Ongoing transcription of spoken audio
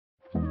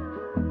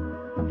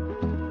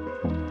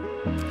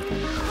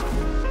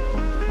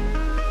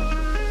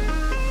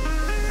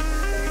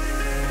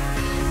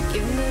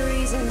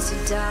chase you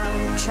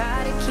down,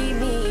 try to keep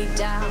me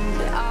down,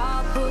 but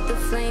I'll put the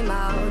flame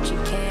out. You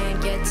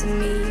can't get to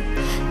me.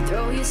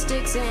 Throw your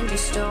sticks and your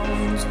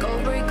stones,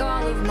 go break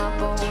all of my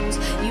bones.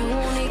 You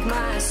won't ache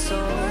my soul.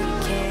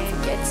 You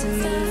can't get to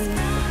me.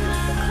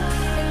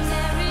 And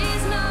there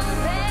is no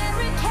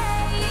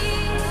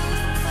barricade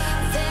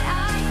that I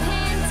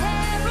can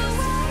tear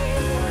away.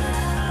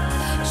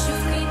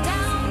 Shoot me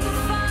down the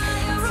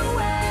fire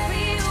away,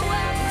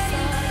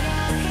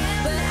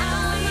 but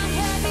I'm a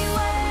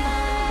heavyweight.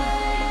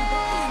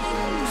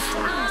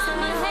 I'm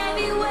a heavyweight. I'm a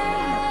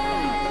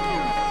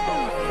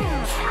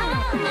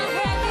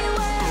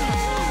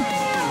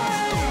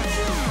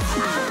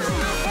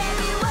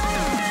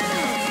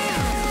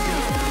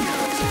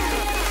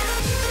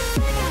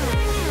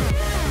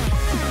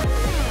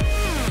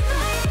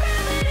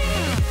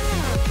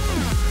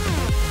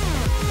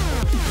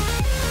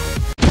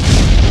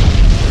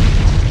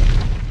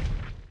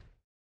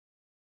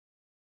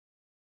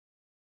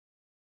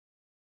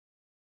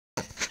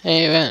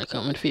Hej,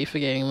 välkommen till Fifa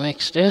Gaming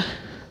XD.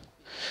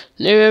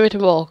 Nu är vi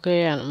tillbaka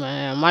igen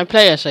med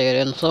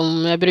Myplayer-serien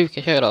som jag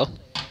brukar köra.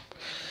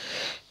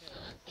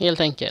 Helt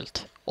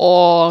enkelt.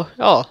 Och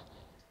ja.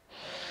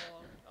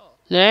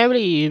 Det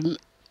blir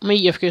med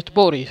IFK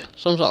Göteborg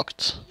som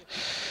sagt.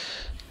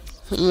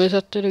 Vi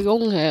sätter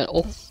igång här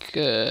och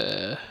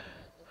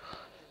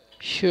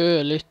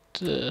kör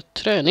lite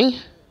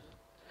träning.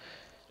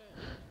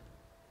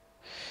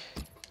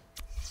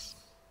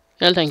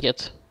 Helt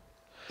enkelt.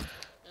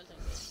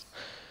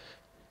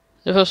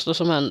 Det första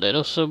som händer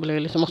och så blir det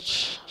lite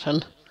match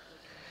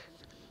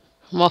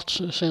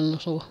sen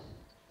och så.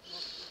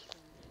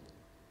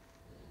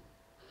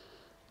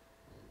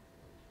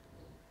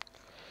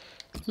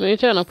 Men vi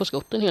tränar på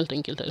skotten helt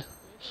enkelt här.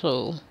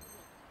 Så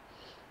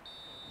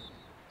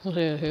vi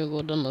ser hur det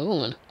går denna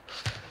gången.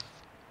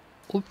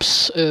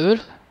 Ups, över.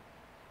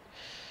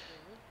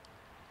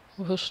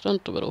 Och först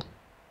inte bra.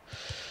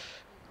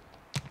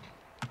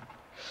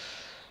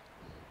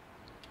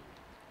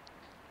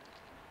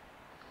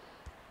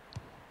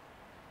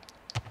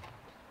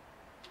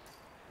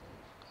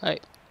 Nej,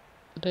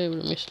 det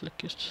blir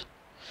misslyckat.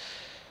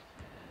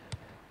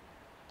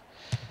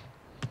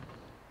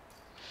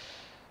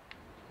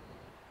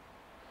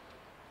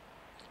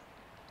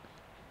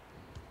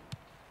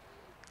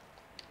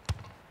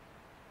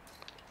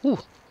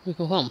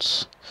 Vilken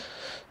chans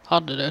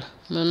hade det,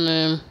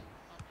 men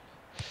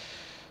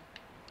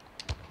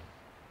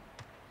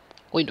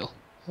oj då,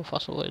 vad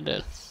fast var det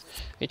där?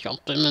 Vet jag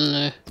inte,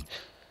 men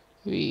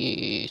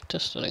vi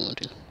testar en gång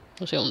till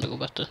och se om det går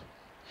bättre.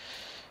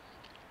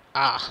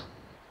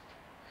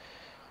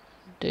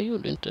 Det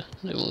gjorde inte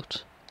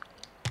däremot.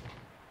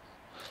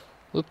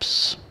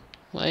 Ups.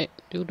 Nej,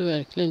 det gjorde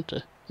verkligen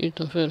inte.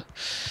 Utanför.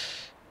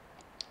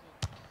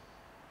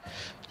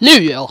 Nu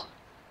ja!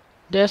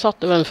 Det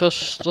satte väl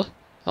första.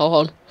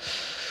 Jaha.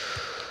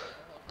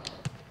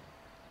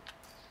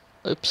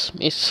 Ups,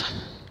 miss.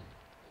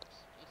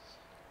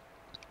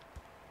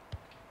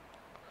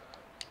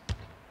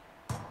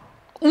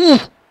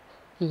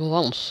 Vilken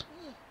chans.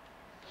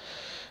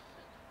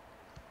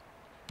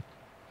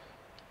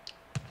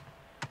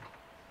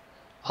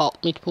 Ja,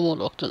 mitt på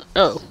målvakten.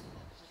 Ja,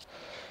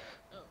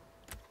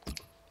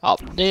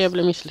 det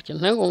blev misslyckat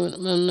den här gången.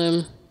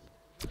 Men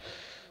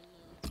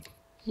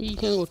vi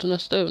kan gå till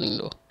nästa övning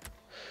då.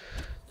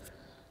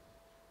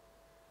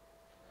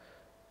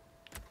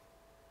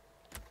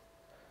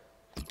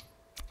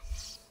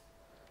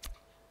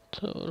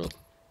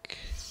 Och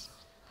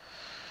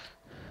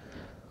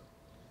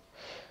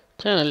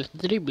träna lite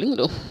dribbling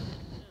då.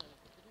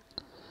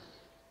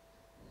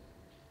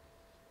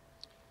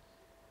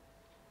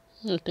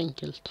 Helt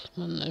enkelt,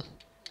 men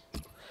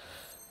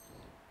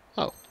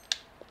ja.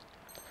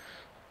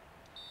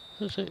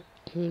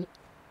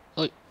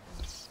 Oj.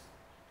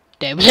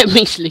 Det blev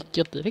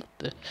misslyckat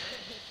direkt.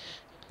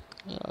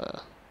 Ja.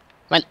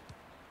 Men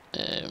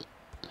det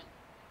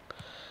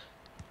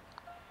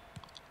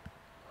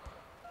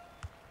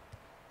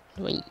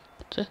var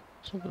inte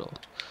så bra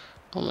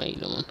av mig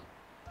då, men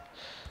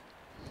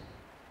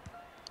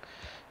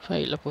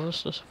fejla på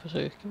första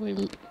försöket var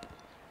ju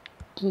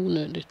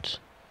onödigt.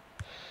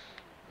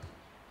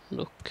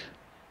 Dock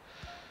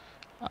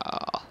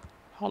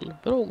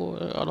halvbra går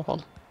det i alla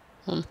fall.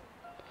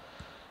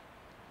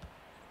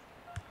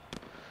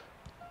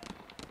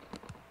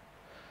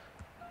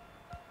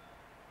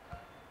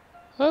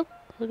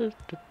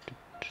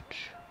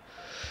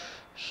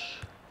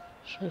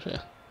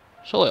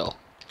 Så ja.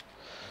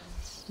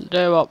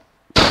 Det var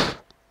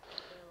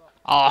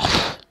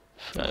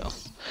ja.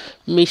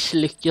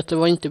 Misslyckat, det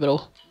var inte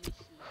bra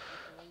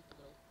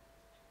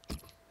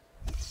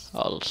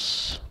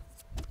alls.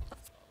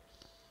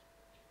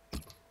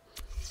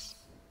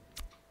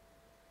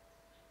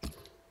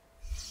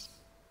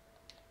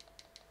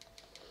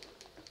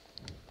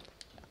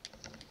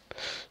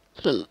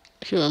 Sen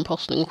kör en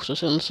passning också,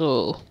 sen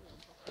så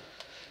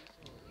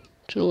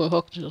tror jag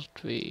faktiskt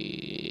att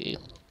vi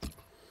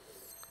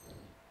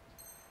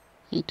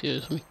inte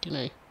gör så mycket,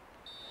 nej.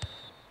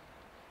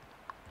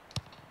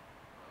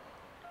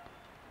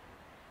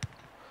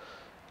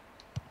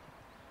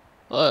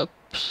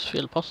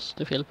 fel pass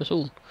till fel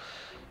person.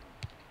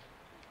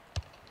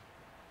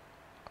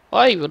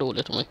 Oj, vad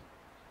dåligt av mig.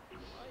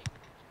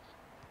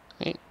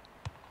 Nej.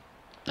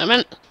 Nej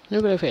men,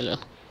 nu blir det fel igen.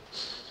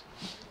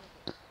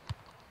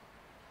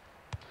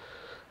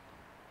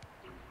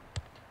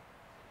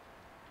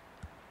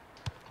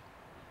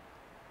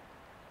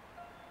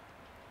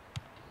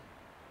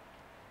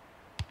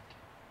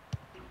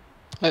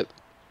 Nej,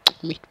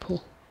 mitt på.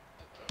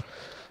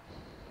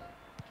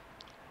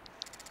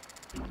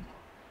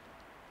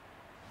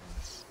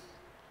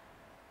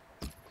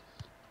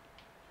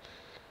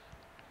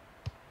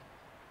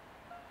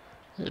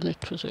 Ett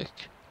nytt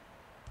försök.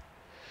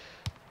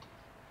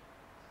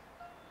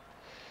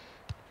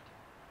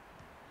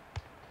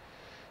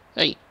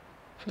 Nej,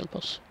 fel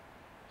pass.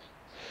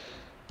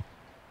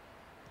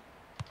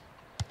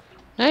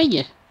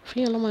 Nej,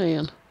 fel av mig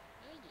igen.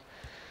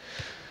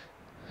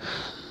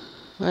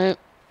 Nej,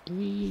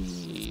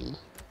 vi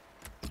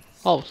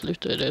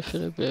avslutar det för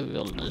det blev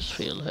alldeles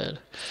fel här.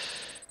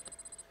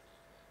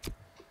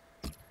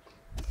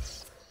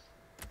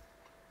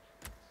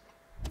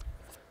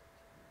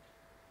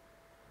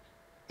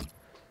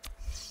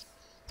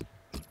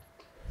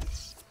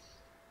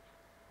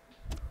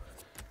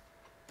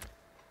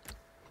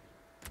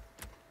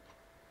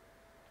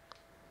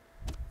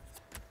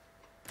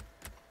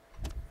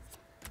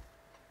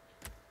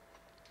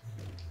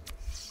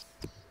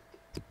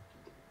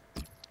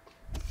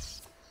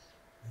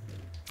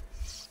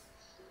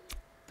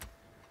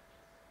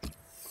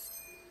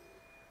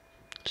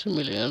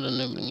 Simulera den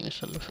numringen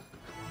istället för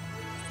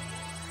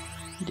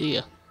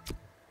det.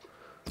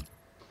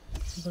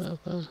 Bra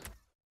på den.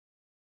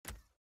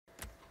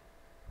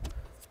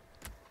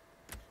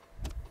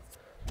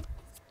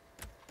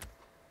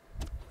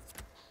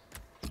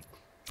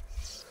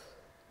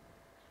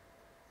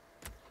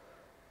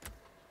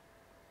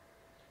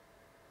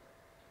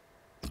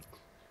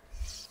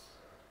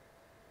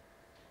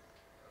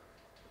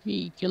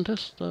 Vi kan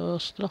testa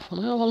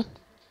straffarna i alla fall.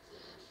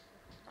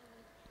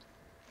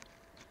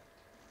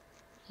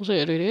 Och så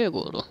är det det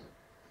går då.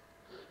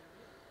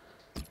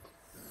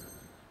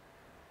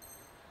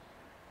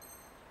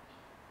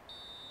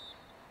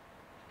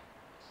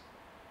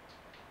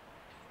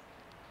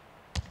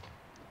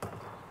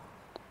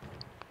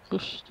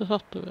 Just det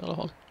satte vi i alla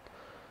fall.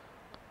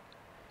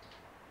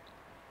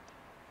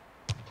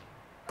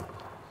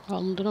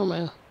 Andra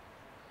med.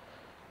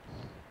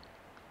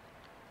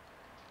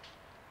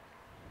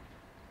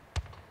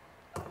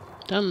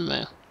 Den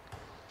med.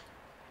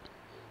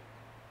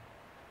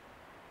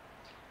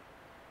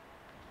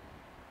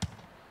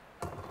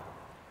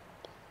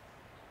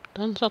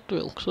 Den satte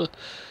vi också.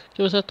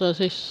 Ska vi sätta den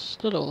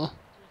sista då?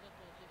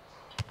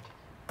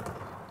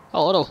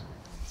 Ja då.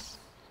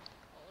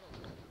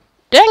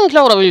 Den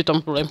klarar vi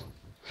utan problem.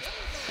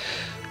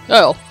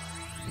 Ja.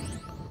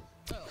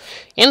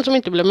 En som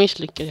inte blev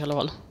misslyckad i alla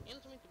fall.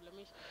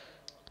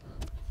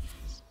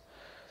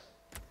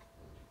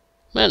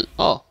 Men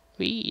ja,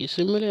 vi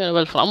simulerar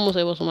väl fram och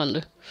ser vad som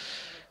händer.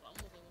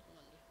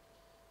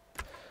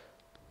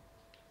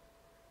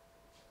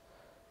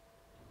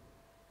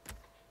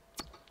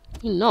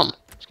 Innan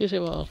ska vi se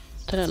vad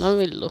tränaren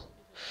vill då.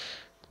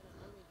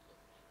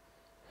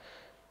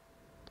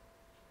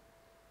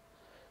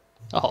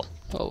 Jaha,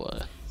 vad var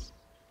det?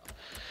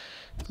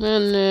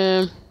 Men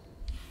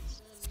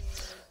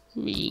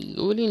vi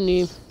går väl in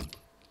i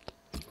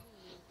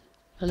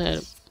den här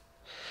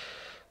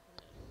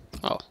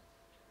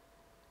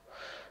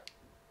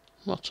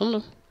matchen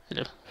då.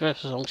 Eller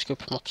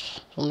försäsongscupmatch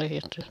som det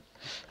heter.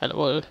 Eller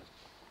vad det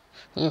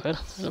ungefär.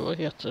 Eller vad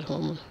det heter.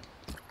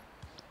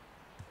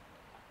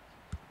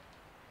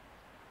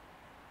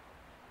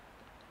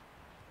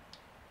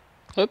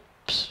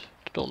 Ups,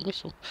 total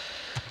miss.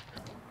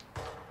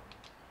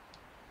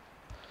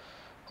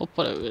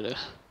 Hoppar över det.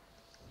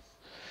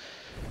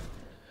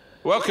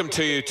 Welcome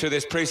to you to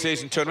this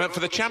pre-season tournament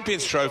for the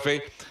Champions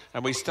Trophy,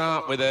 and we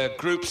start with a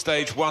group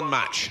stage 1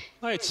 match.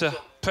 It's a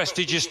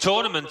prestigious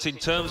tournament in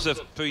terms of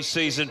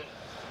pre-season,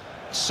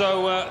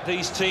 so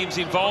these teams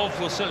involved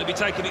will certainly be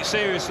taking it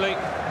seriously.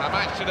 Our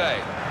match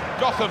today,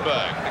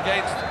 Gothenburg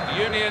against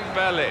Union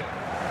Berlin.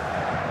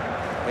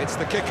 It's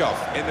the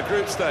kick-off in the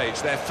group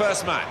stage, their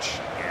first match.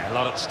 Yeah, a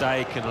lot at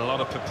stake and a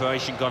lot of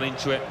preparation gone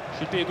into it.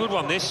 Should be a good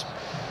one, this.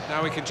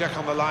 Now we can check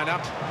on the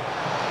lineup.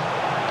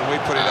 And we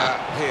put it out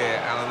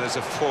here, Alan, there's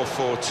a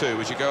 4-4-2.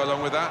 Would you go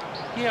along with that?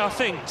 Yeah, I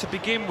think to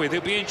begin with,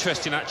 it'll be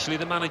interesting actually,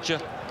 the manager.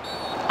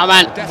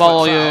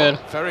 Vad gör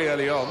very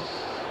early on.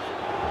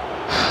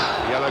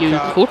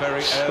 Ljudkort?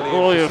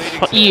 Vad gör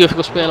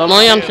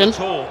IFK-spelarna egentligen?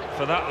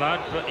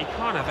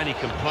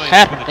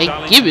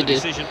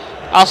 Herregud!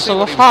 Alltså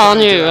vad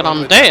fan gör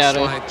han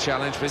där?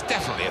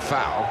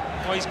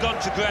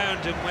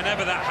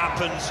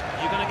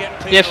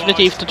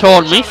 Definitivt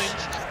total miss.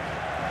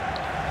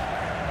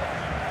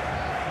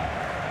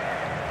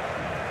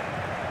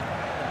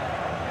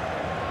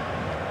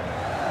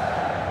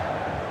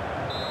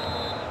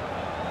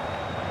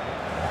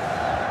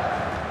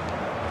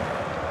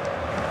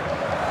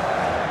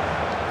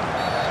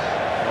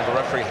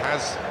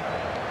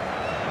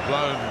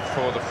 blown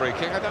for the free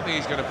kick. I don't think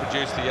he's going to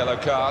produce the yellow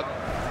card.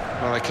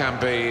 Well, they can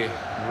be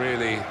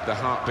really the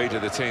heartbeat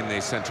of the team,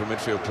 these central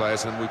midfield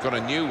players, and we've got a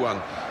new one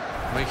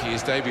making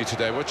his debut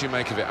today. What do you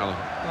make of it, Alan?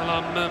 Well,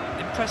 I'm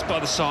impressed by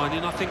the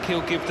signing. I think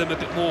he'll give them a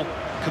bit more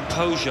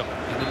composure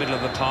in the middle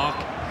of the park.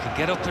 He can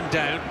get up and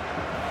down.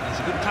 He's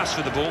a good pass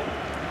for the ball.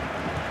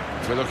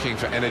 If we're looking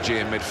for energy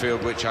in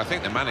midfield, which I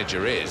think the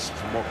manager is,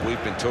 from what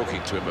we've been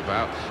talking to him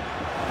about.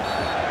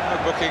 No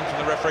booking from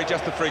the referee,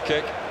 just the free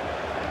kick.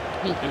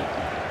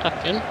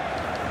 Tacken.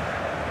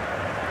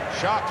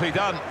 Sharply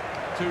done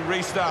to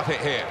restart it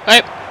here.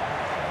 Nej.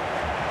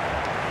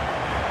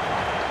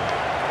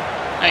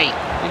 Nej,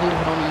 inte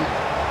från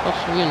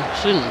passningen.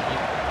 Synd.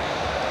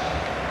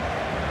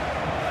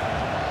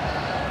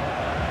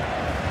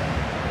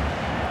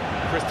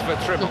 Christopher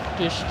Trimble.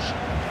 Faktiskt.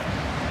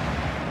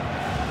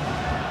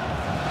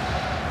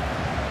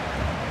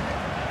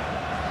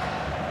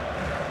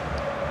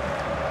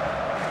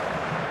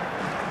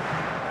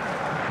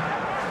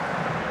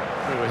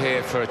 We were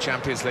here for a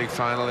Champions League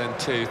final in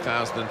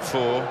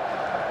 2004.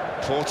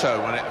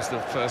 Porto, when it was the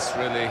first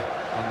really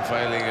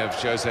unveiling of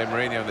Jose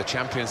Mourinho on the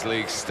Champions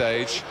League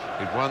stage.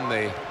 He'd won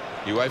the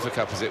UEFA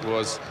Cup as it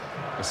was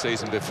the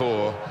season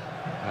before,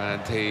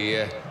 and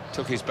he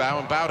took his bow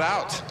and bowed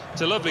out.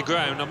 It's a lovely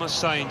ground, I must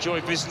say.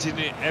 Enjoy visiting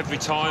it every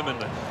time,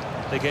 and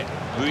they get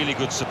really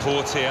good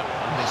support here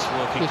in this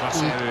working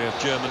class area of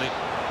Germany.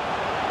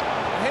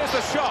 And here's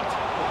the shot.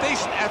 A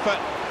decent effort,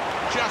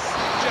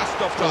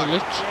 just off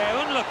target.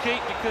 Yeah, unlucky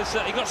because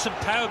he got some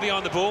power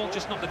behind the ball,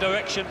 just not the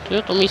direction.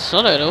 Slut att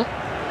missa det då.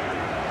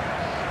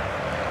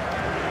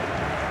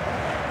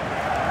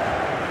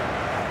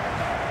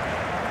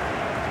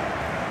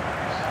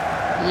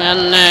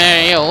 Men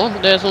ja,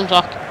 det är som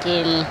sagt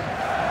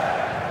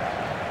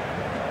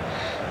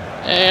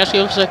jag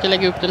ska försöka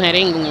lägga upp den här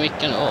en gång i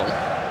veckan då.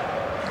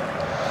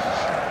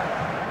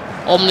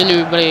 Om det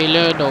nu blir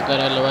lördagar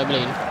eller vad det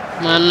blir.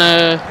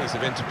 Men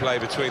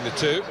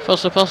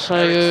först så passar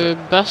det ju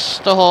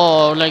bäst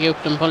att lägga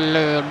upp den på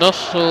lördag,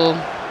 så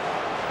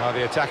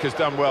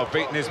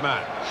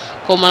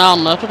kommer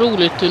annat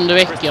roligt under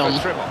veckan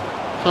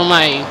för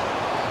mig.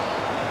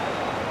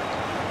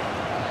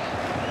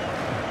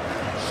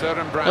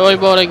 Det var ju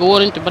bara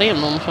igår inte bred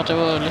någon för att det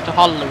var lite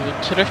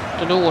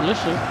halvtrött och dåligt,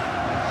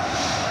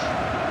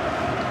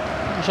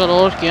 så då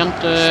orkar jag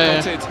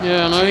inte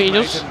göra några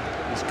videos.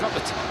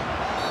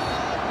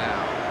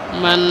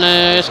 Men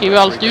jag skriver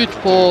alltid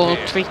ut på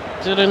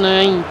Twitter när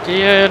jag inte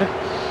gör,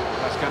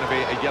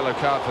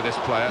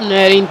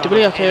 när det inte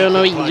blir att jag gör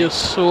några videos,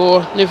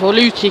 så ni får väl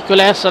utkik och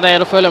läsa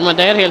där och följa med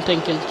där helt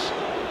enkelt.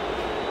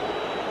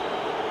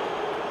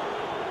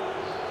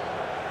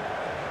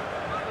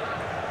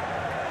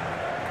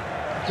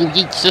 Oh,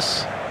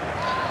 Jesus.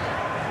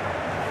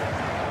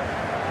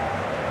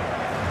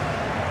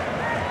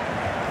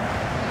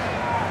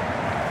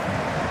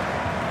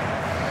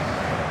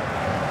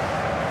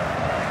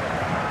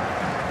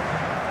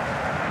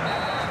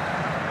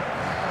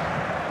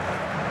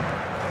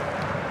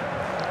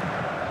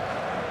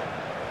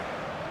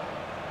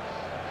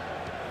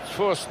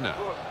 Forsner.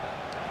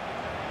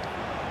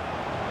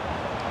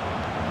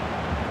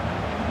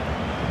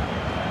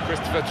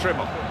 Christopher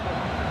Trimble.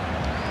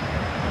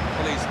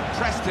 Well, he's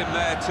pressed him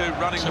there to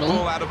running the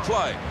ball out of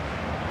play.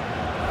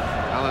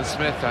 Alan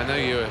Smith, I know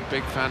you're a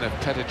big fan of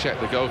Petr Cech,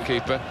 the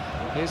goalkeeper.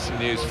 Here's some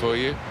news for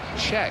you.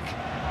 Cech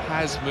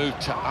has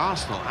moved to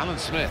Arsenal. Alan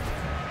Smith.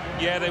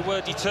 Yeah, they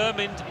were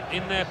determined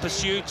in their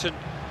pursuit and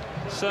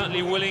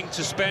certainly willing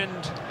to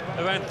spend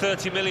around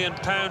 £30 million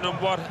on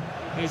what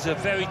is a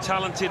very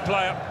talented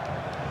player.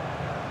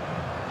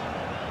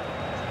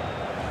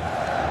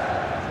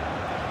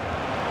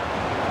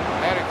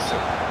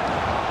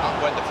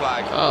 Up went the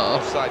flag.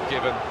 Offside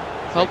given.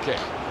 Free kick.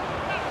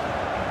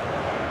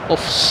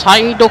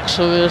 Offside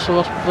också, så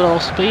var bra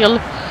spel.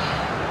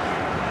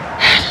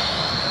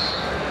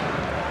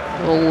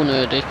 Det var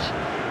onödigt.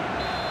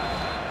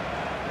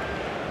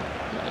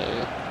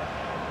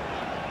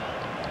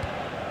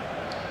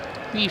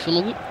 Vi får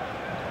nog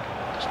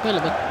spela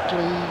bättre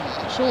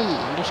som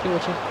det ska vara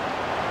så.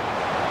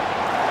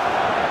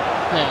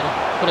 Nej,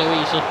 på det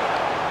viset.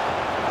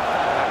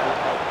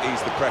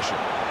 Ease the pressure.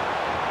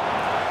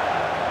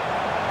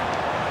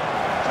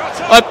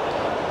 Upp.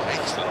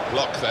 Excellent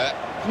block there.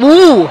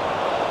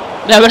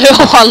 Det var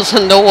det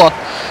chansen då.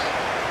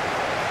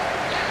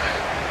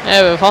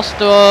 Även fast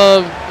det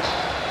var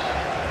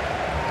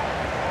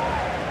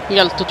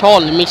helt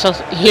totalt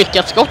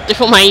lyckat skott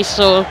ifrån mig,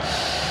 så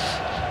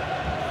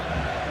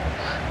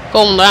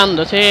kom det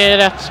ändå till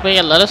rätt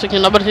spelare, så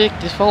kunde det bli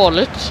riktigt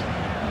farligt.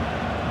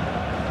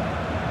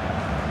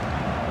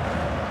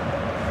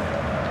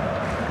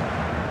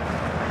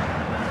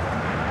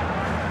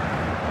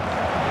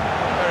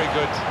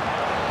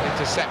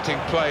 Intercepting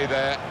play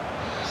there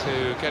to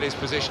get his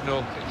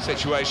positional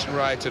situation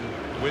right and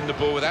win the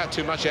ball without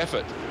too much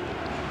effort.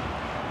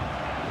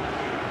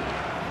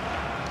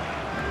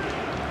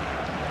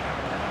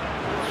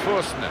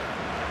 Forsner.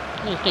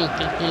 Helt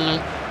enkelt, men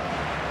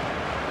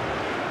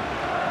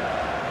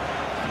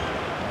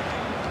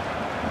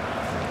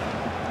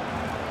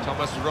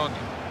Mascheroni.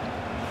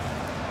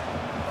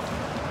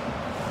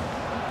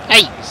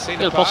 Nej, He's seen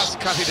fel a pass,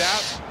 pass. cut it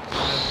out.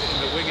 And in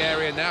the wing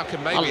area now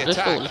can maybe Alldeles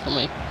attack. dåligt för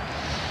mig.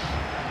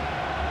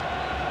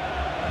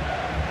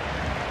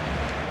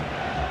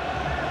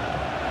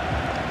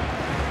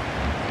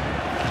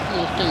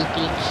 Helt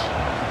enkelt.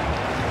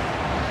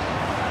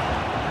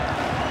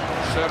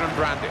 Søren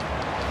Brandy.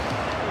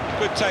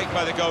 Good take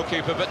by the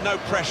goalkeeper, but no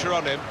pressure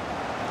on him.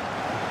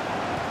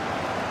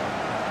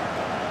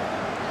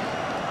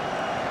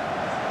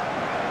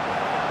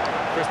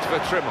 Christopher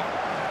Trimmel.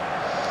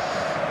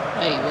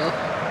 Nej, vad?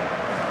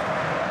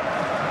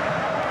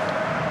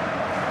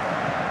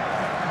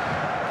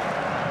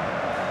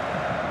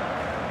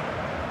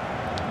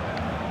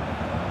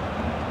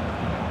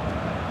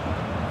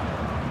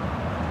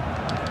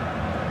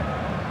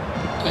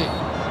 Nej.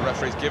 The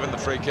referee's given the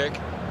free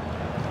kick.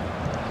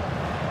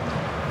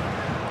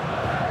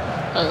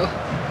 Ja.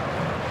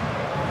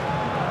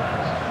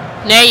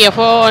 Nej, jag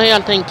får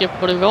helt enkelt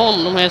bli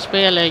om de här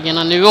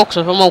spellägena nu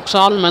också, för de är också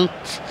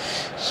allmänt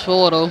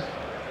svåra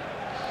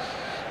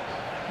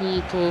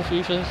på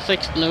FIFA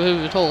 16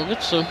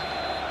 överhuvudtaget. Så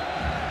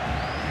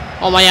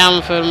om man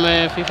jämför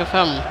med FIFA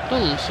 15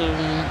 så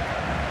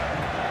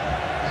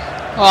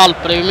har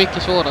allt blivit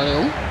mycket svårare.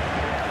 Jo.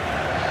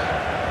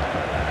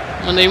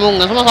 Men det är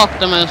många som har sagt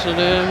det med, så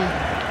det...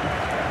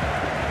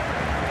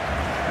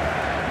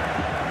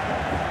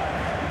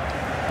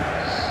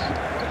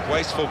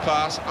 Wasteful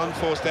pass,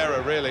 unforced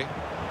error really.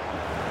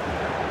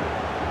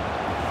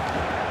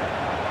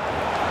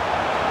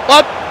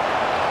 Upp!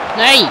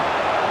 Nej!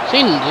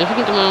 Synd, jag fick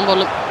inte med den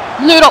bollen.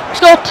 Nu då!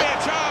 Skott!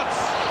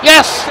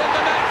 Yes!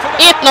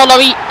 1-0 av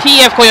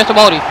TFK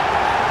Göteborg.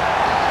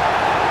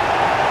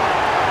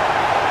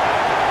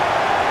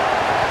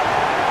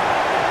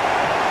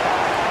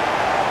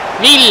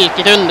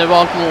 Vilket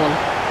underbart mål.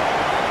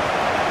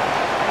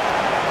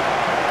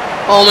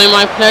 Ja, men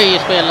Myplayer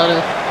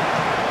spelade.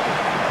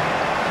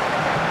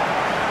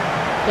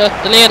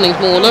 Detta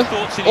ledningsmålet.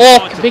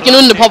 Och vilken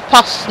underbar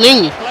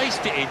passning.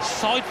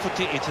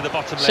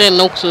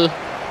 Sen också. Well,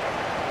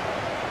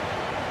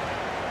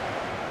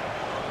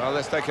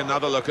 let's take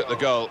another look at the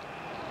goal.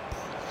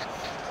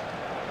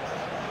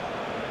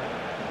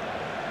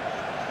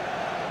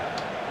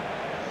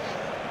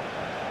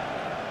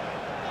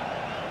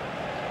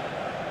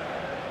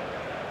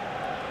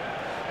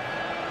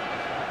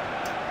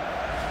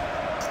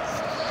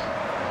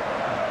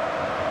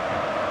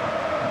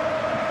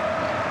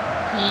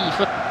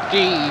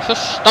 I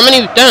 41:a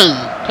minuten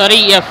tar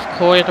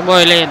IFK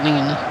Göteborg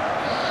ledningen.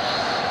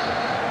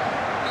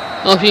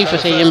 Och Fifa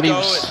säger en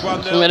bus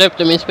som jag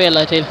döpte min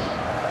spelare till.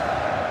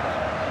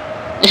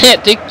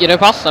 Jag tycker det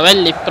passar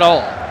väldigt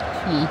bra.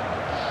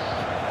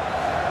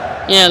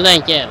 Helt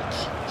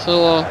enkelt.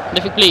 Så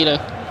det fick bli det.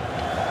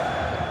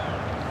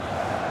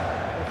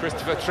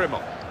 Christopher Trimmel.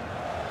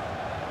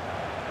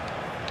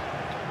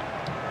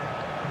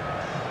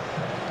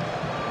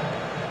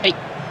 Hej.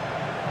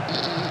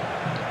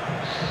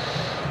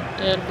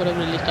 Det börjar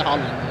bli lite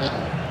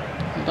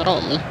bra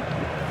nu.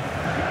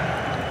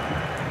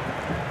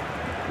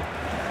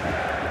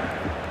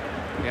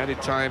 The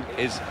added time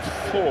is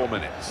 4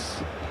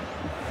 minutes.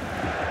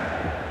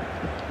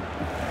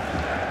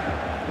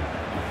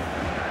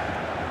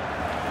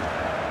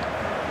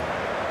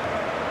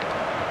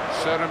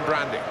 Søren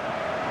Brandy.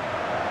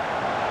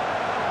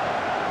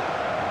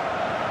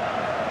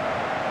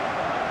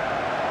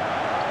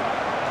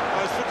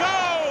 Goes for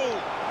goal!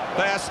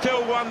 They are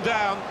still one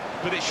down,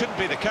 but it shouldn't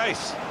be the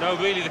case. No,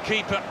 really, the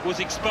keeper was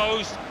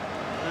exposed,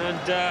 and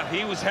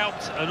he was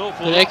helped an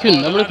awful lot. Det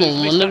kunde ha blivit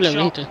mål, men det blev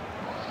det inte.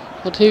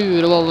 Och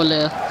tur var väl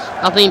det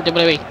att det inte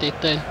blev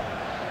viktigt.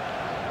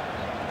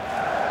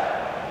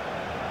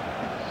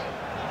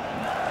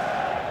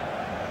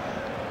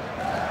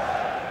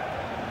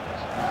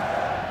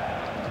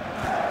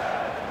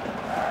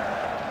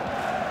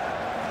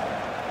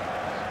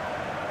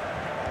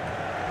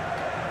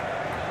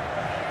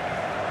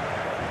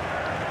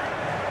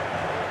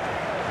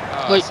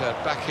 It's a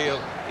back heel,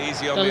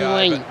 easy on the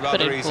eye, but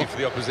rather easy for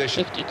the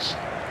opposition.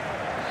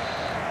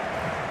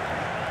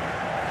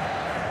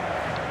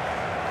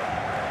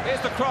 Here's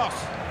the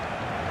cross.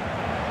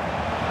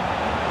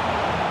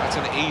 That's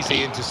an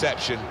easy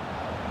interception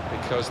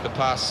because the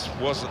pass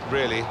wasn't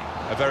really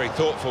a very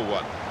thoughtful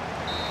one.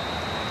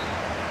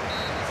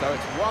 So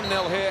it's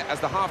 1-0 here as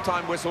the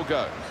half-time whistle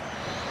goes.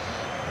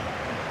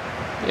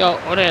 Ja,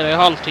 och det är det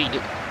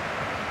halvtid.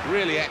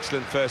 Really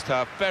excellent first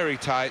half, very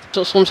tight.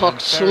 Så som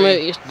sagt, som är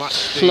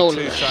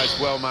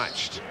 1-0. Well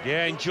matched.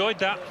 Yeah, enjoyed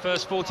that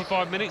first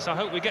 45 minutes. I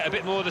hope we get a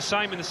bit more of the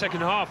same in the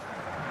second half.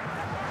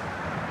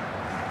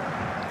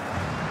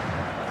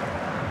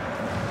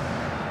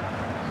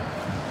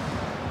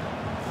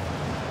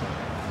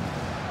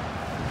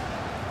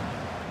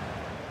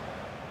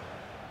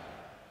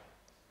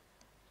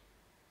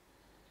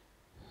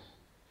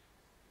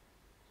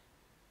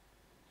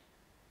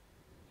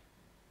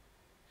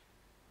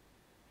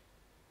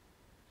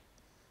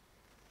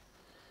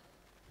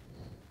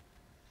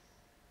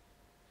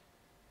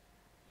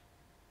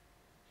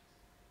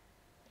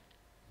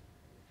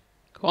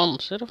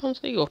 Chanser det fanns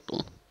det gott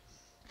om.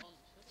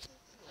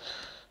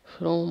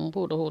 Från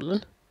båda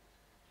hållen.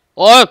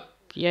 Åh!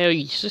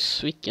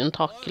 Jesus, vilken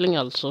tackling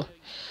alltså.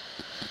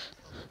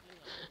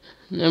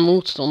 När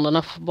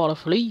motståndarna bara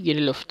flyger i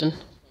luften.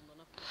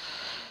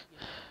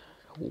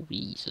 Oh,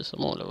 Jesus,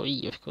 som håller vad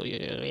IFK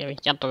gör. Jag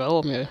vet inte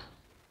vad de gör.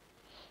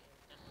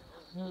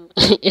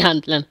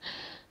 Egentligen.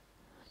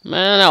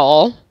 Men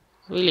ja,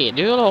 vi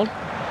leder ju i alla fall.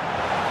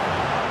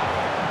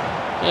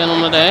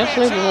 Genom det där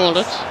snygga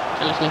målet.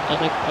 Eller snyggt,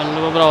 men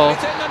det var bra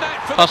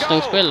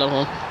passningsspel i alla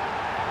fall.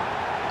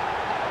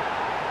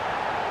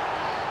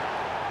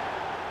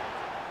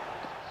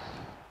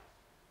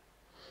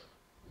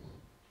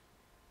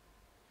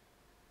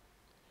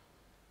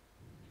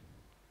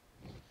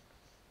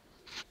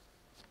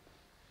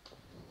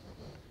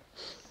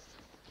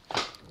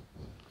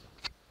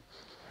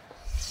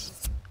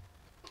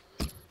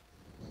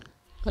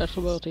 Här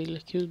så bara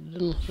till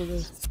kudden så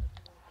det...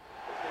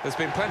 There's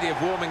been plenty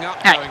of warming up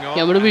Nej, going on.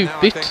 jag blev And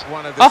now I utbytt. think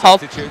one of the Aha.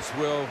 substitutes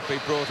will be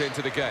brought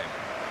into the game.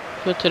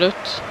 För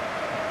trött.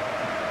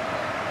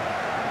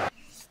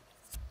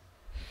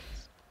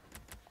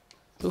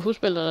 Du får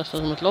spela nästan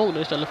som ett lag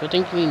där istället, för jag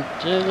tänker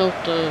inte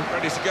låta...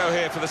 Ready to go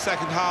here for the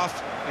second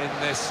half in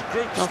this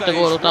group Att det stage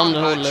går åt andra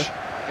one match hållet.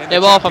 in Det är the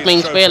bara för att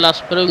min Champions Trophy. spelare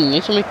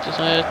sprungit så mycket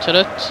så jag är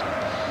trött.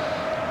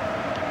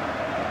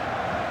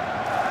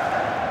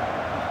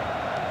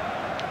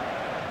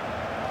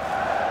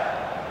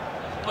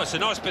 Well, it's a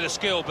nice bit of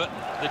skill, but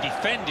the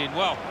defending,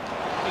 well,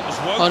 it was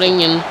woeful. Har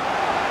ingen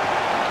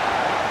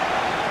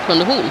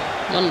kondition.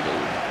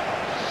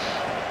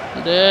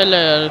 Det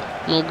lär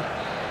nog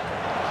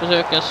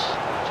försökas,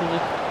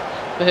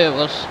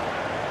 behövas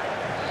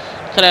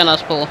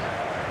tränas på.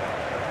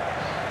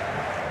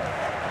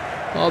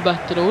 Ja,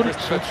 bättre ord.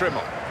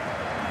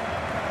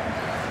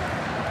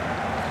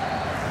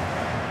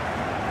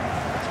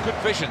 Good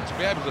vision to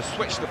be able to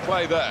switch the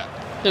play there.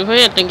 Du får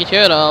helt enkelt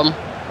köra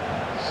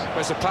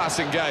It's a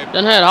passing game.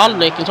 den här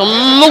halvleken som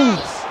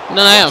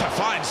den är. What a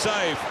fine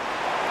save.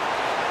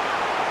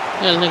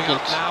 Helt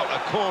enkelt. Now a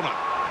corner.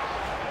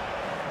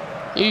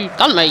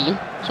 Utan mig.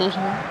 Som så.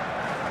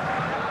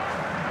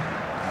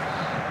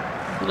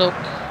 Dock.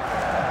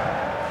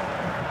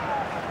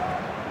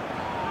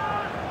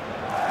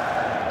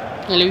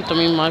 Eller utom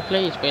min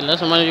Myplayer-spelare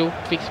som han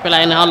fick spela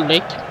en i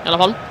halvlek i alla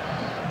fall.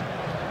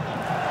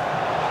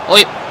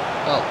 Oj!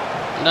 Ja,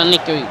 den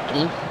nickar ut.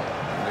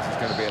 This is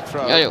going to be a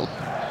throw. Ja, jo.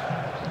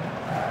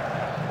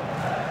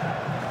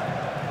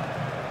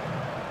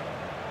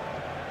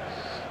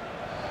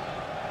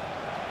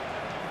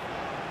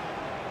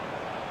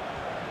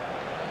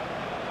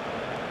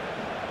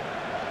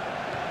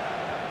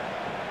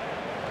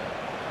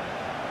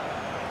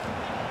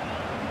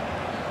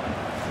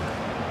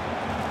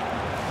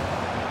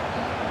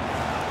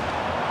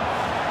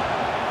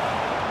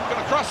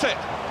 Cross it.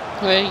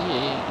 Nej.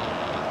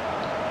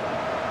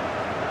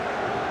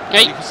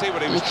 You can see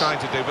what he was trying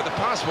to do, but the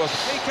pass was.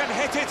 He can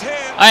hit it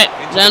here. Nej,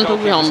 den tog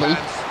vi hand om. Not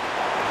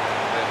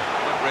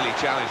really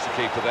challenged the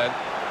keeper then.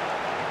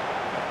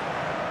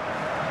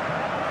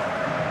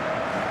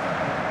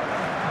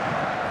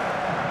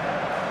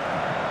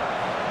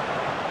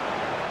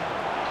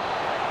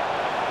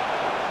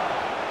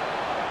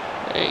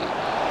 Nej.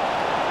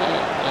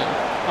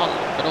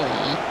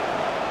 Halvbron.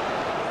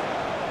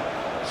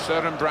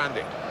 Søren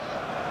Brandy.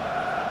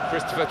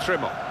 Christopher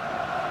Trimmel.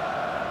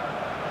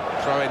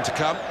 Throw in to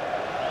come.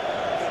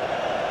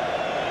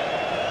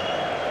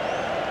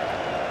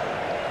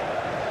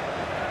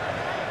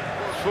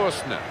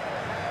 Forsner.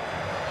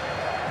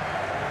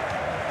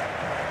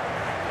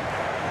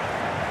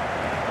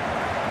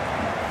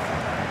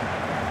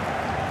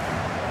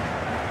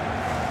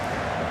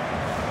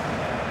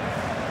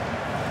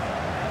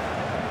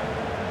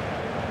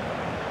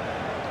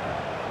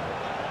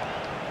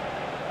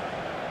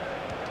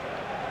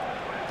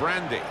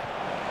 Brandy.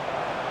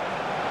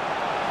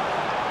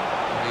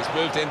 He's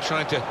moved in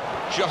trying to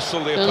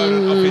jostle the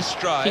opponent off his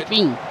stride. Fick vi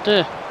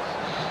inte.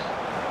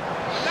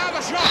 Now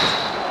the shot.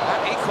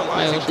 That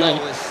equalising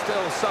goal is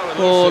still so elusive.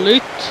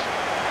 Dåligt.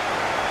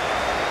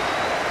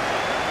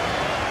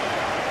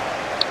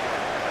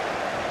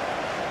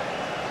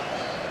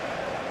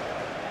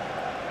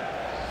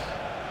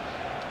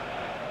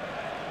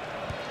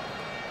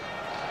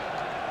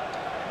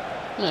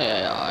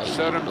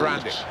 Søren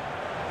Brandy.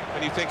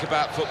 When you think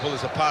about football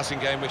as a passing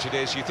game, which it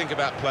is, you think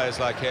about players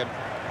like him.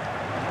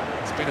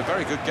 It's been a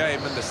very good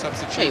game, and the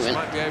substitutes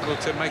might be able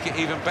to make it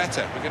even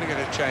better. We're going to get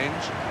a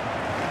change.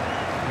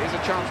 Here's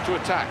a chance to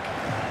attack.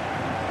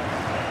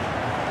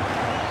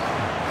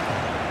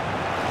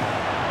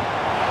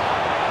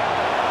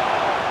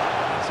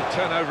 It's a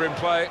turnover in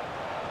play.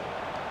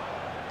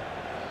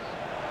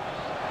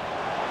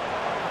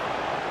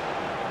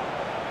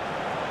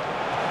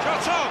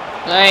 Shot on!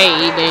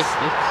 Nej, det är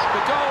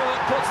The goal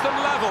that puts them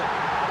level.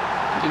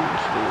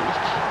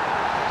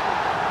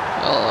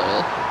 Ja,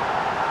 ja.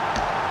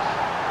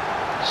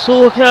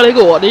 Så kan det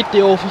gå, det är inte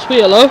jag får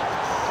spela.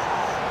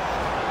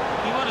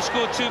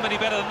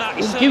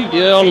 Gud,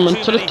 jag är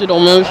allmänt trött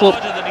idag, men vi får...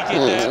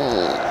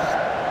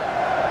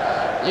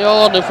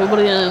 Ja, det får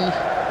bli en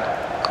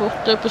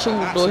kort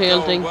episod då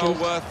helt enkelt.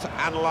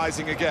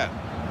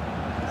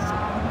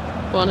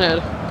 På den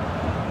här.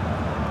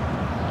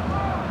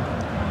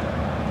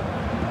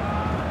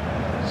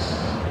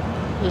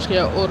 Nu ska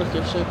jag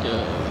orka försöka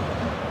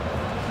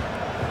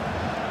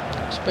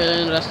spela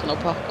in resten av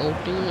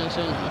packordningen med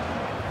senare.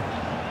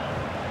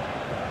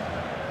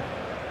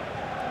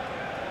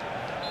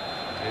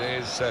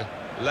 It is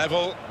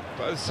level.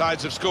 Both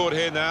sides have scored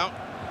here now.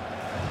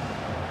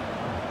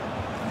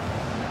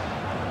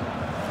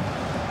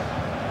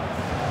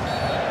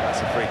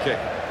 That's a free kick.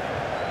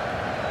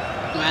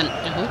 Men,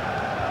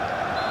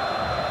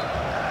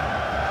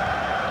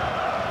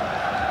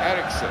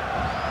 Eriksson.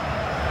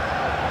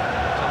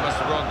 Thomas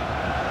Ron.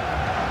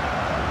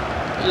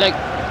 lägg.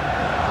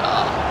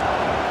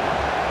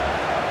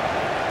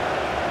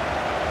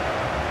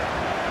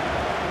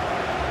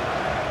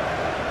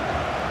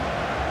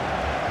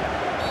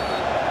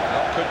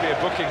 Could be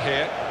a booking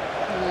here.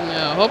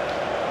 Ja, hopp.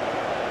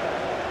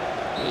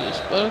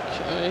 Spark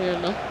över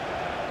hela.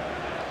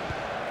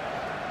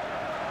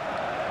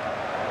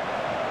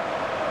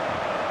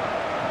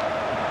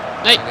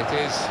 Nej. And it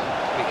is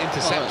the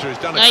interceptor has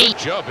done a Nej.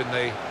 good job in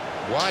the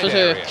wide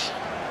Försök. area.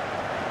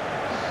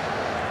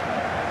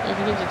 Jag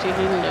fick inte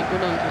till inlägg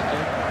ordentligt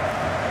där.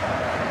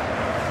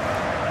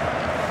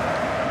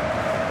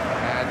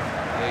 And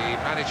the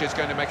manager's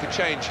going to make a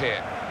change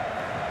here.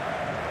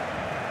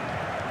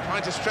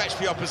 Trying to stretch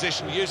the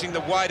opposition using the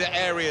wider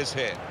areas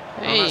here.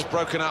 Hey. And that's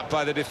broken up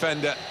by the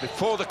defender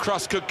before the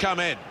cross could come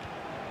in.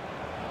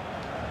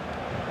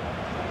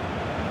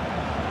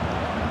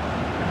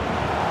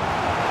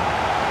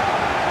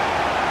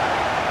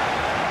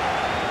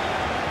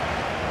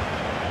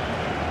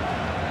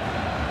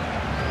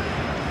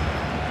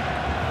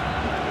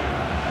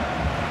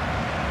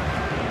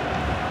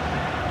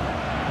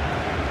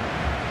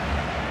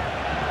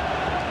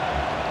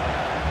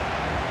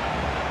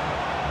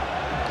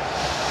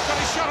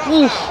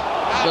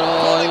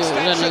 Bra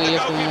räddning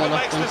ifrån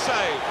målvakten.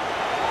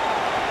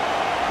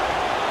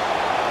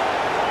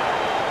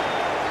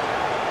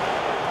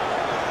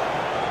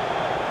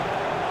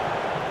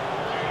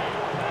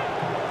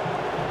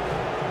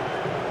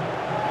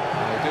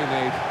 They do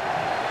need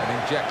an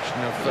injection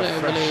of fresh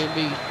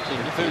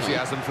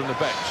enthusiasm from the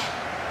bench.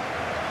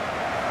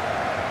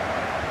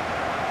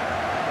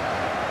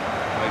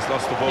 He's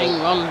lost the ball.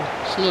 Engvall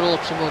snurrar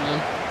åt sig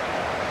bollen.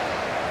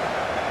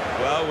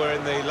 Well, we're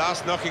in the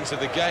last knockings of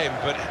the game,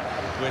 but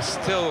we're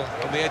still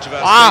on the edge of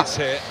our seats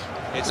here.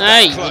 It's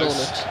Nej, that vad close.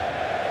 dåligt.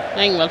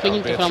 Engvall fick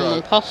inte fram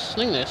någon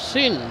passning, det är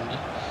synd.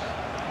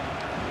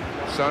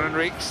 Søren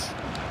Riks.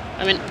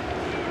 I mean,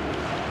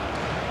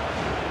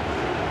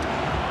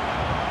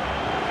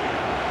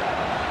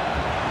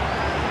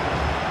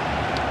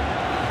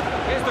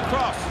 Here's the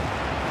cross.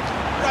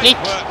 Nick.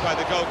 Great work by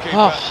the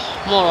goalkeeper.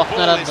 Målvakten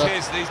Ball is räddad.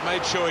 his, and he's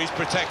made sure he's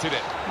protected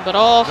it. Bra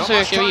Not much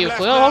försök time vi left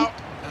får now, göra.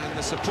 and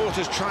the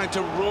supporters trying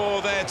to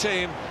roar their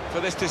team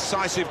for this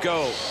decisive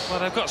goal. Well,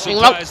 they've got some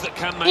Engvall. players that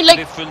can make Inlägg. a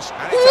difference.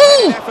 And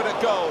it's an effort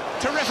at goal.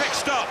 Terrific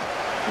stop.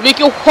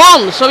 Vilken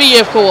chans av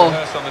IFK!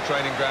 Rehearsed on the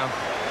training ground,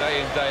 day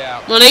in, day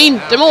out. Men det är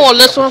inte Now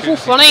målet it's som the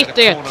fortfarande opportunity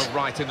to get a 1-1.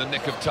 corner right in the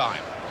nick of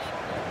time.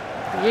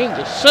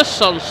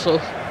 Jesus alltså.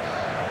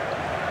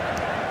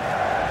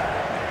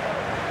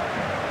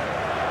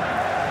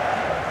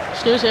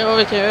 Ska vi se vad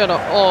vi kan göra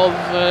av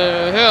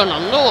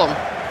hörnan då.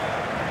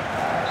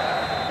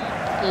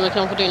 Om vi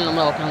kan få till dem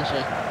bra kanske.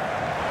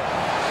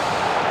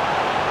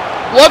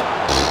 What?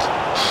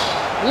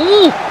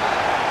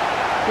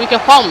 Vilka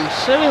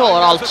chanser vi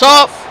har alltså.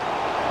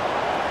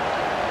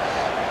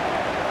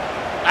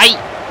 Nej,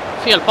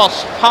 fel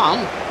pass. Fan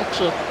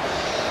också.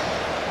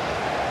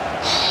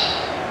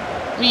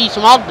 Vi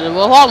som hade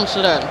våra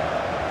chanser där.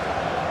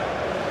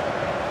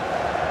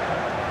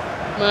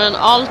 Men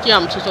allt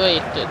jämt så står 1-1.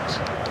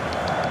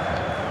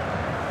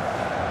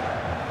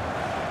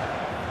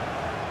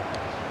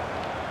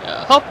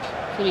 Hopp,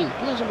 får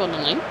inte med sig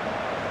bollen in.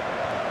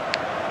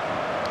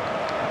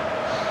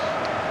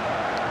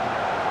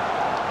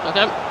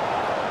 Okej.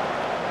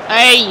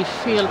 Nej,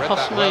 fel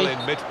pass mig.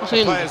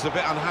 Synd. Players a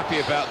bit unhappy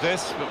about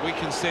this, but we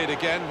can see it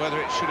again whether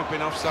it should have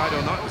been offside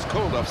or not. It was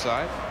called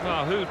offside.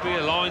 Well, who would be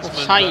a linesman?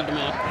 Offside, but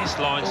man. This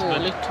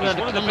linesman, Lite he's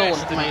one of the väldigt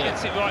best, and he dåligt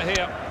gets it right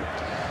here.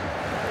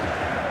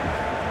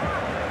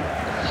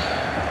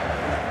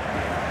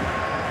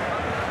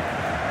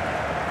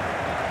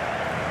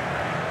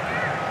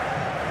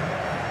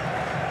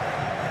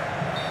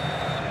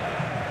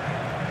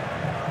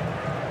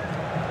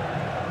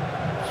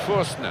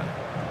 Forsner.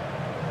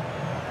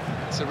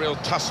 It's a real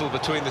tussle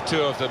between the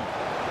two of them.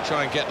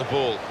 Try and get the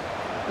ball.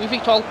 Vi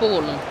fick tag på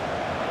bollen.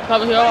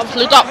 Kan vi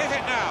avsluta? Hit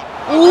it now.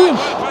 Great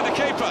work by the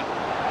keeper.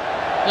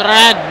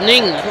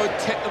 Räddning. Could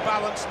tip the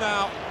balance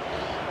now.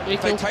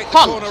 Vilken They take the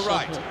chans. corner Alltså.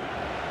 right.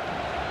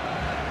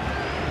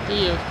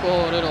 IFK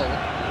har det då.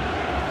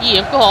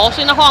 IFK har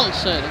sina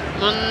chanser.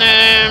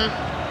 Men...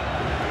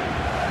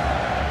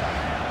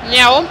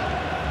 ja.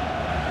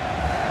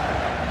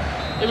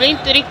 Det blir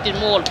inte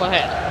riktigt mål på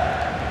här.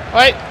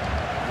 Oj.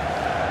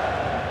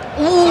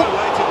 So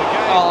late in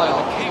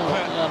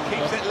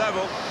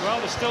level. Well,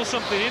 there's still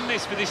something in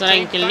this for this Så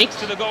team, enkel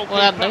thanks nick to the och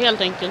goalkeeper. rädda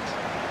helt enkelt.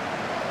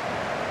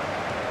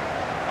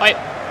 Oj.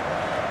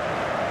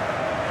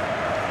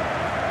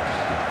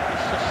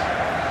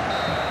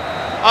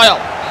 Ah, ja.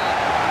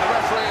 The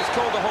referee has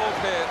called a halt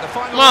here. The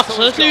final Matchen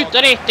whistle has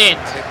slutar gone. 1-1.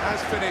 It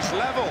has finished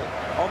level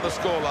on the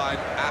scoreline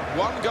at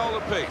 1 goal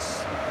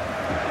apiece.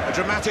 A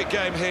dramatic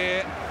game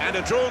here and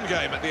a drawn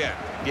game at the end.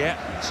 Yeah,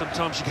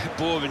 sometimes you get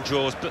boring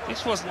draws, but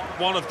this wasn't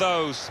one of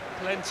those.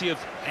 Plenty of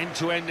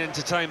end-to-end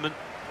entertainment.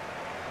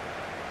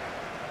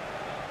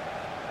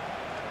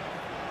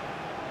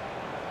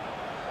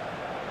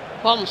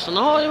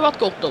 Chanserna har ju varit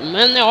gott om,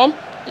 men ja.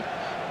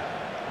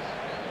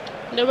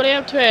 Det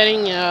blev tyvärr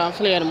inga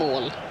fler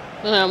mål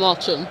den här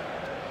matchen.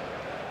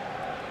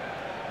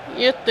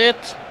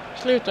 1-1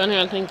 slutar den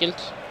helt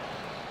enkelt.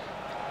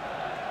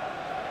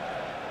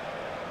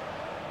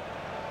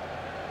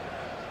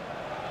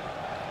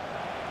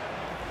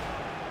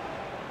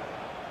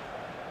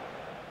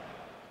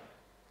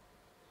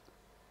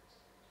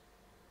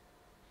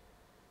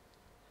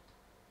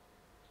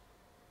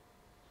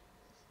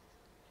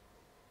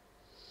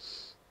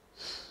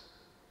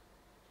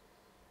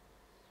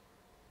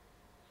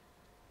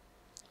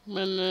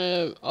 Men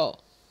ja,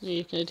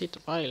 ni kan ju titta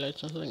på highlights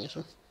så länge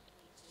så.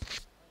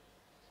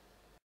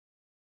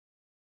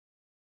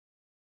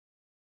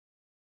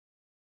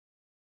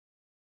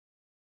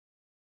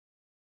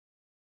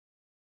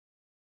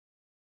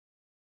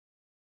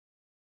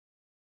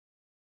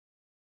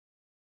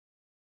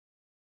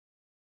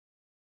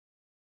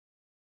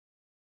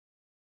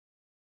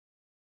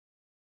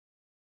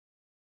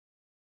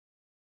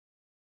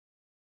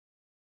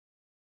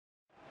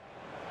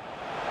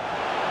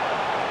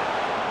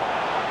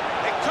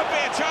 Could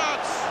be a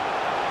chance.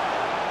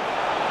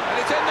 And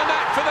it's in the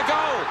net for the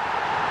goal.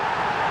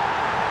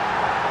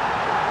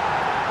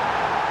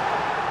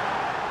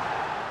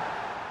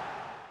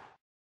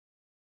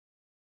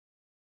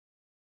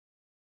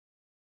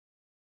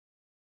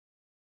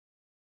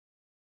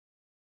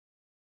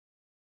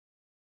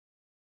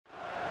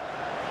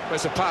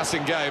 It's a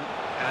passing game,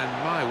 and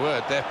my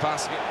word, they're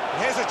passing it.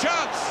 Here's a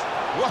chance.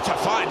 What a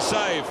fine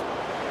save.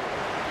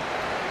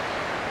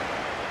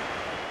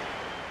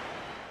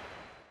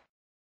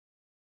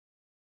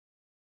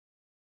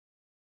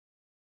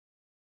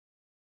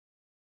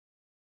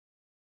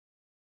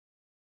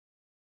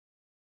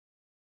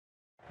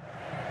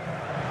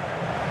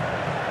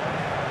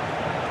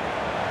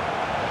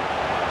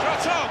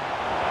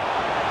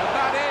 And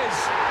that is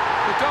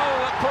the goal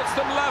that puts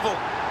them level.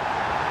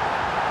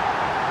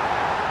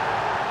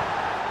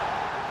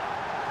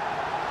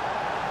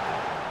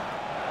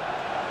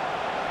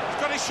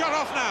 He's got his shot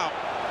off now.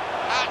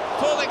 At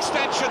full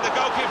extension, the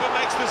goalkeeper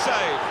makes the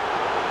save.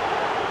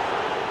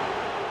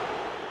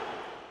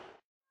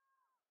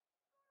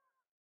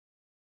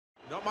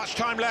 Not much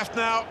time left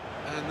now,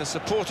 and the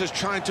supporters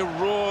trying to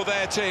roar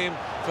their team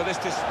for this,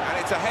 and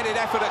it's a headed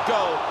effort at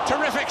goal.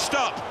 Terrific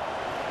stop.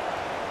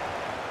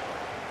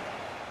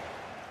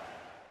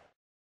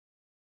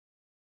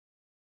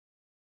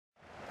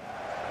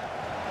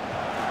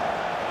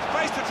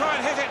 Space to try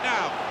and hit it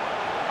now.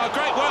 Oh,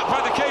 great work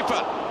by the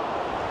keeper.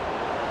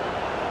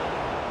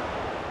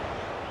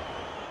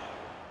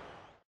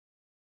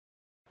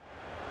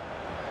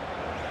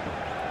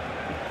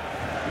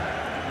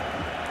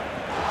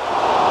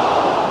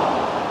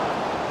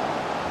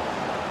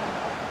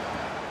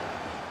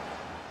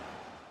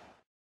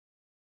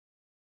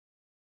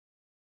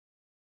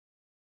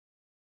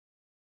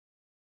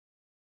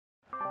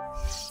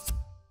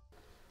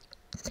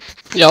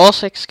 Ja,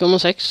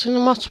 6,6 i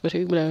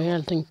matchbetyg blev det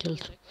helt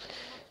enkelt.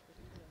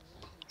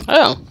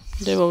 Ja,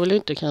 det var väl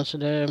inte kanske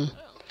det...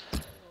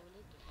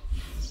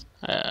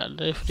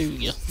 det är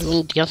fluga. Det var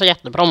inte kanske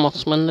jättebra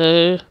match, men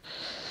det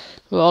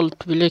var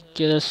allt vi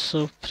lyckades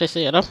att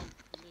prestera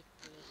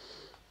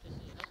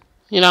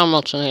i den här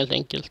matchen helt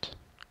enkelt.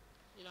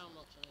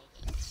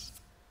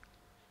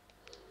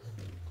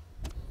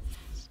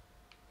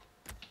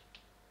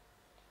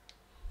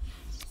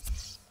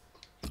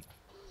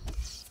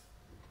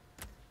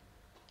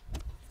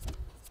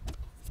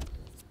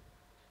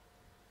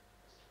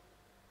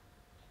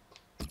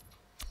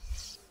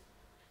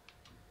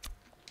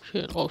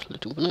 Kör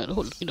avslutung på nära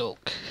håll idag.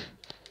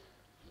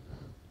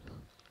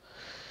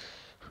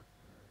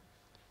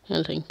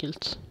 Helt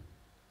enkelt.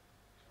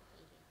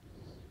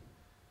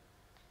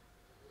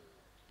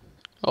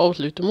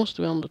 Avslutet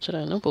måste vi ändå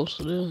träna på,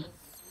 så det...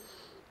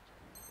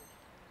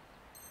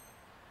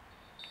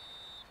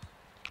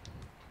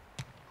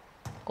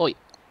 Oj,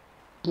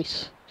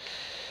 miss.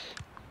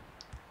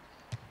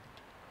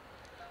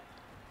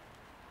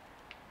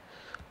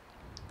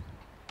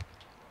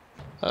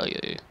 Oj,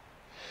 oj.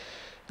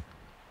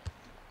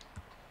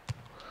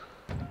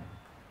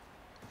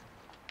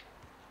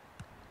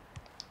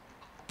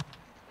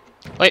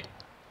 Oj,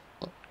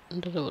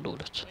 det var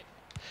dåligt.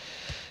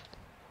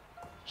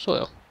 Så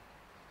ja.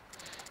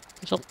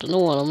 Vi satte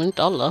några men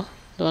inte alla.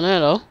 Det var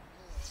nära.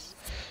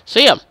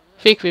 Se,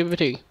 fick vi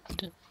betyg.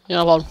 I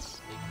alla fall.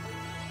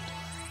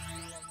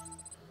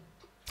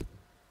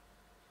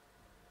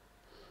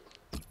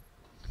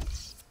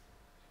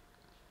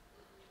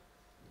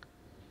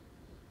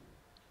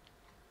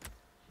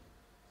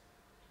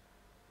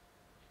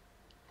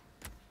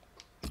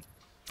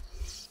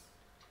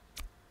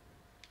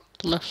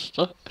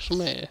 nästa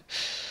som är...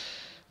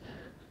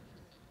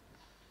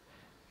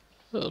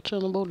 Jag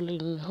tränar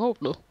bollinnehav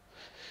då.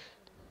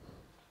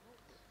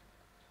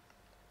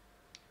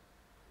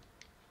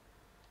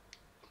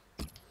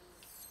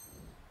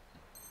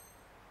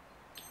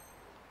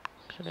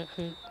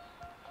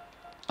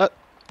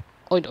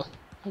 Oj då,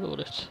 vad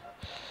dåligt.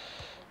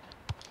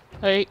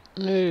 Nej,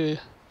 nu.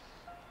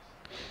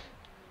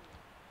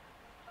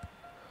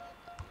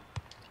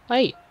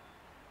 Nej,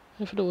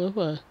 jag är för dålig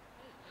på det.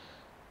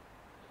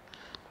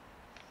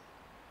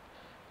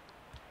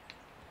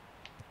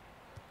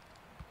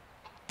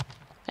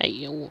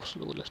 Nej, så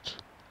dåligt.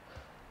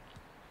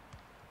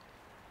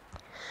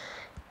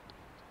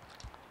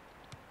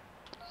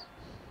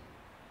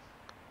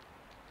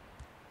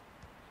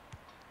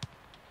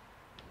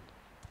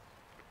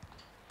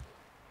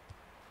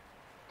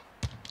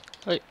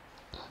 Oj.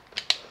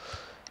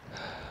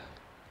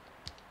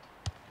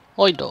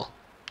 Oj då.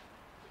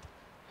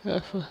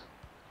 Varför?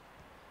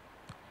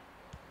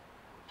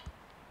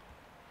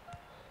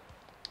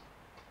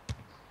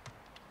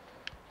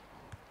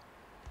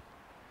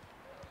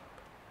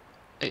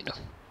 Oj då.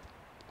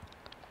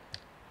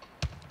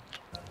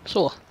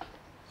 Så.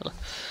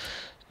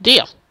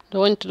 Det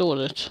var inte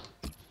dåligt.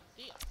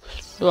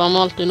 Det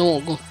var alltid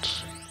något.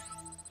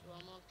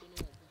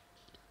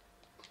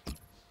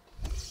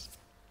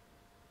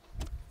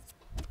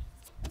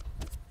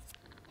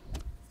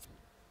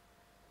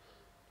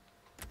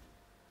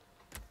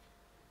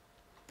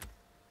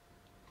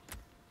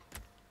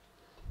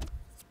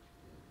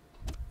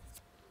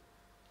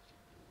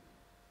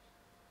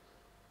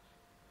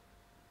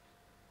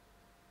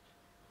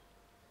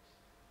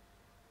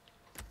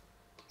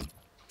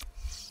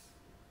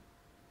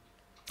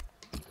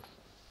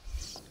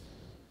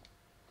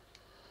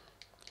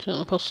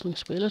 Träna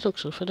passningsspelet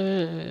också, för det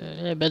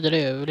är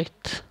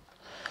bedrövligt.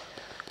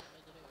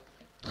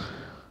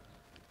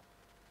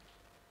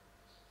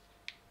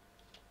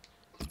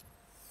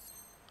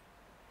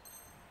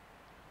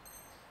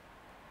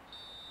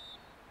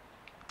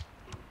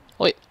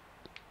 Oj.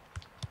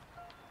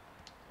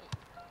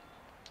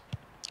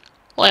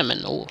 Oj,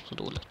 men så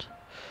dåligt.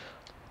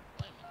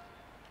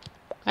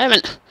 Nej, men...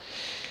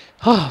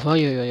 vad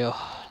gör jag?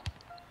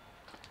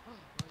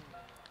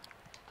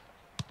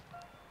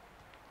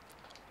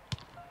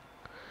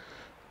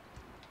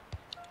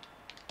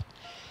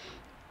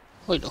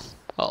 Oj då.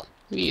 Ja,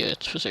 vi gör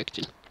ett försök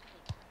till.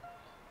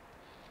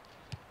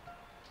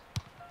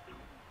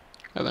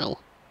 Jag vet nog.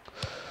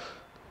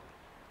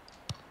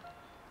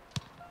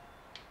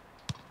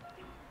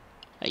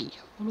 Nej,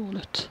 vad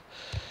dåligt.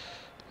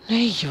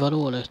 Nej, vad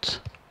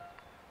dåligt.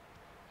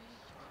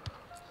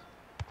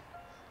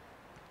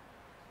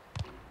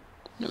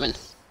 Nej, men.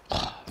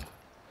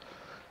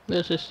 Det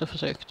är sista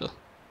försök då.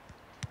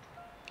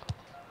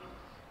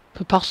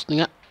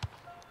 Förpassningar.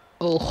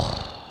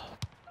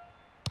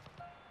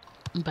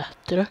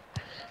 Bättre.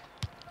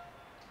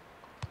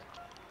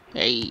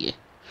 Nej.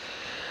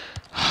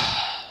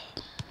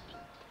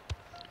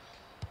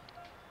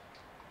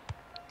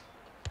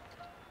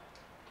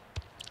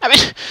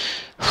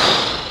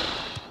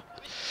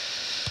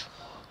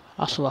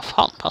 Alltså vad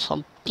fan passar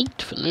han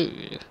dit för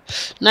nu?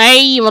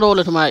 Nej, vad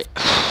dåligt de här.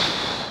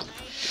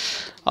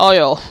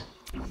 Ja.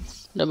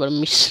 Det var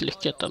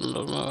misslyckat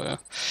ändå.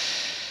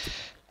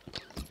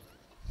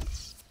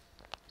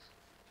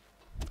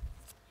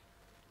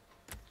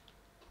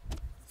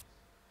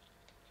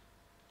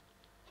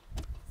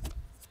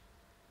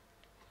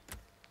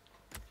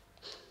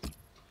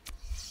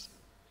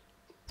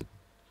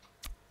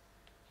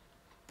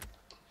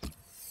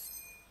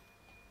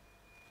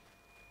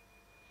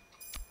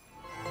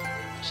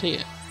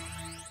 Se.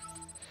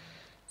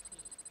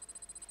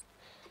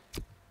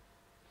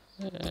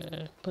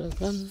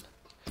 Program.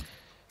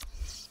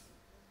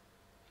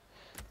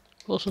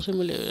 Och så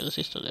simulerar jag den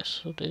sista dess.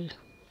 Så det...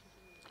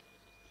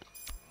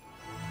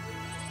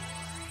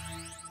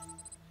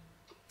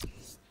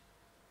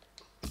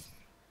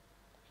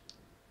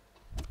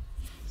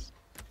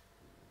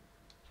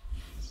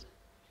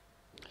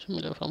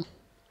 Simulerar fram.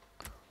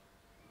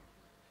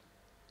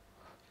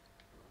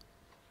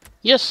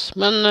 Yes,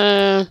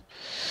 men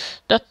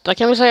detta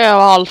kan vi säga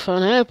var allt för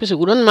den här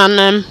episoden,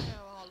 men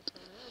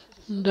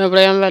det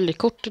blev en väldigt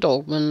kort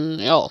idag, men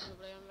ja.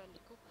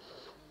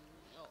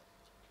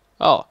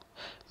 Ja,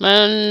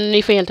 men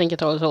ni får helt enkelt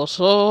ta det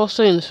så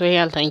syns vi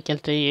helt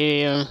enkelt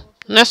i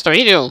nästa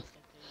video.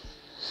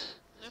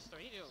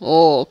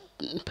 Och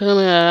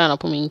prenumerera gärna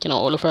på min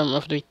kanal och följ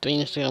mig på Twitter och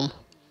Instagram.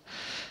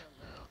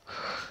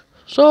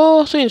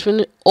 Så syns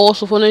vi, och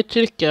så får ni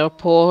trycka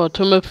på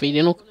tumme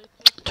upp-videon och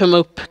tumme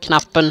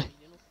upp-knappen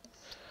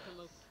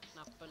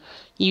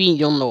i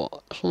videon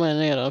då, som är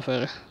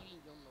nedanför.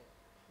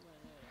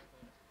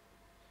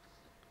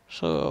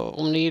 Så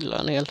om ni gillar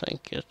den helt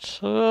enkelt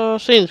så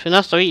syns vi i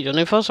nästa video.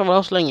 Ni får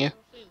vara så länge.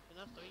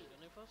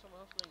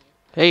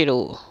 Hej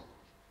då.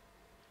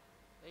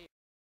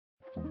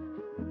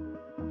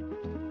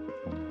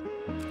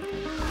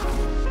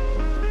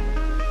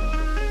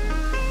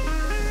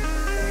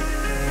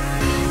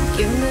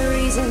 Give me the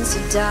reason reasons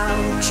to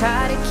doubt,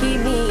 try to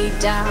keep me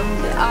down,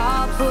 but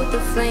I'll put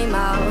the flame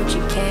out.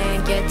 You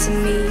can't get to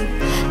me.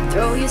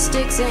 Throw your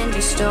sticks and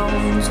your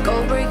stones,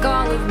 go break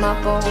all of my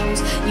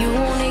bones. You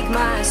won't ache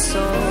my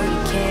soul,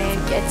 you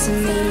can't get to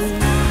me.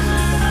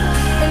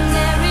 And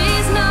there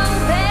is no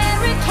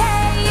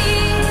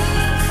barricade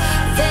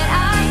that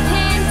I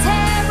can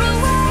tear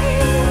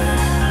away.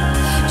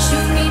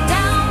 Shoot me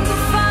down the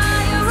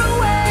fire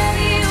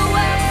away,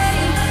 away.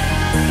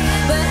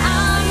 But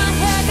I'm a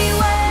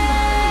heavyweight,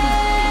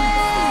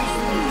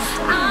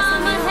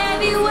 I'm a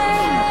heavyweight,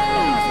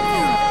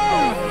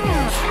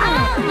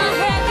 I'm a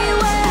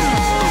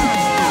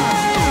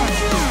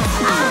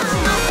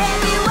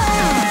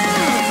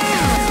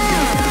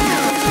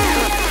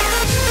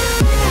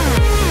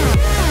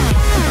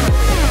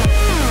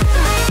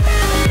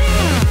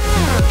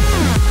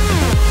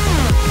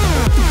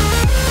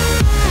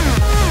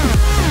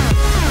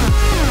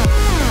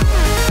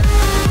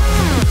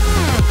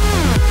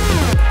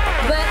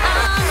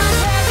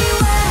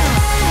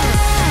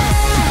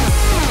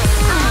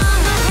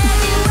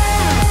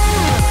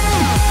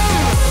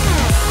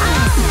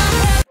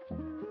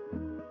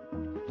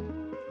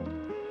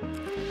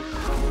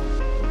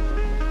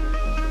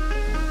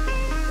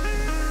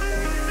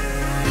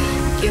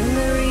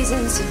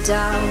to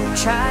doubt,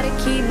 try to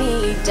keep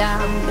me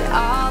down, but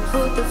I'll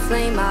put the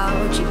flame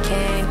out. You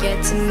can't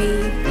get to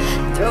me.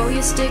 Throw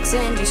your sticks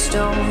and your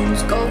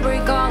stones, go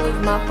break all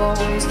of my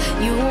bones.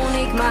 You won't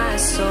ache my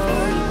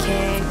soul, you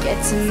can't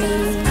get to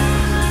me.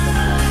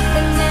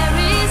 And there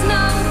is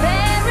no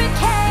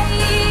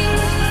barricade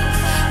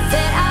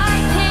that I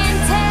can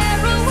tear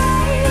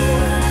away.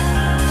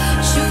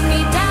 Shoot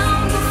me down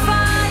the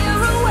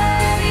fire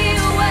away,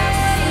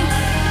 away.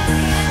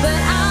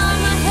 But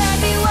I'm a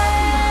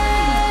heavyweight,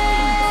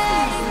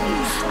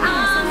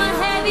 I'm a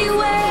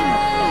heavyweight,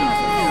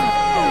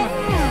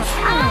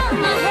 I'm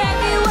a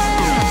heavyweight,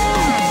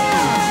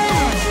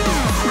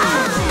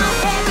 I'm a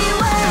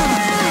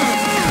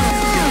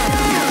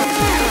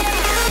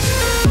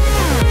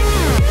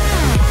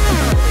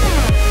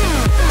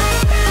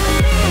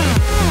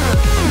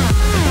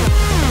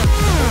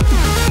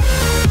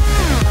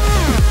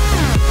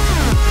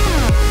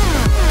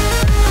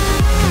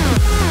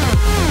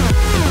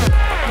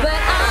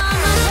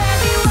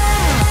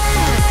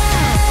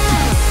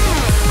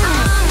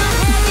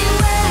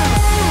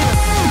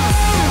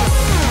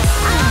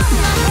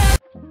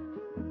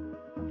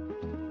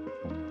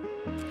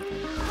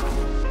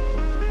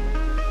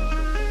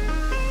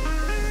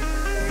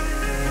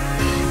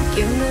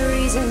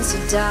to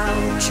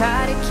doubt,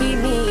 try to keep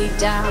me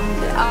down,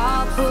 but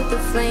I'll put the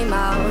flame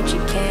out. You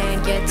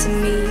can't get to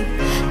me.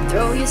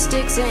 Throw your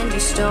sticks and your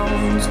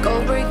stones,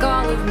 go break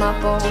all of my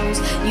bones.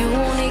 You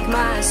won't ache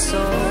my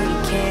soul,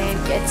 you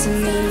can't get to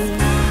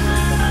me.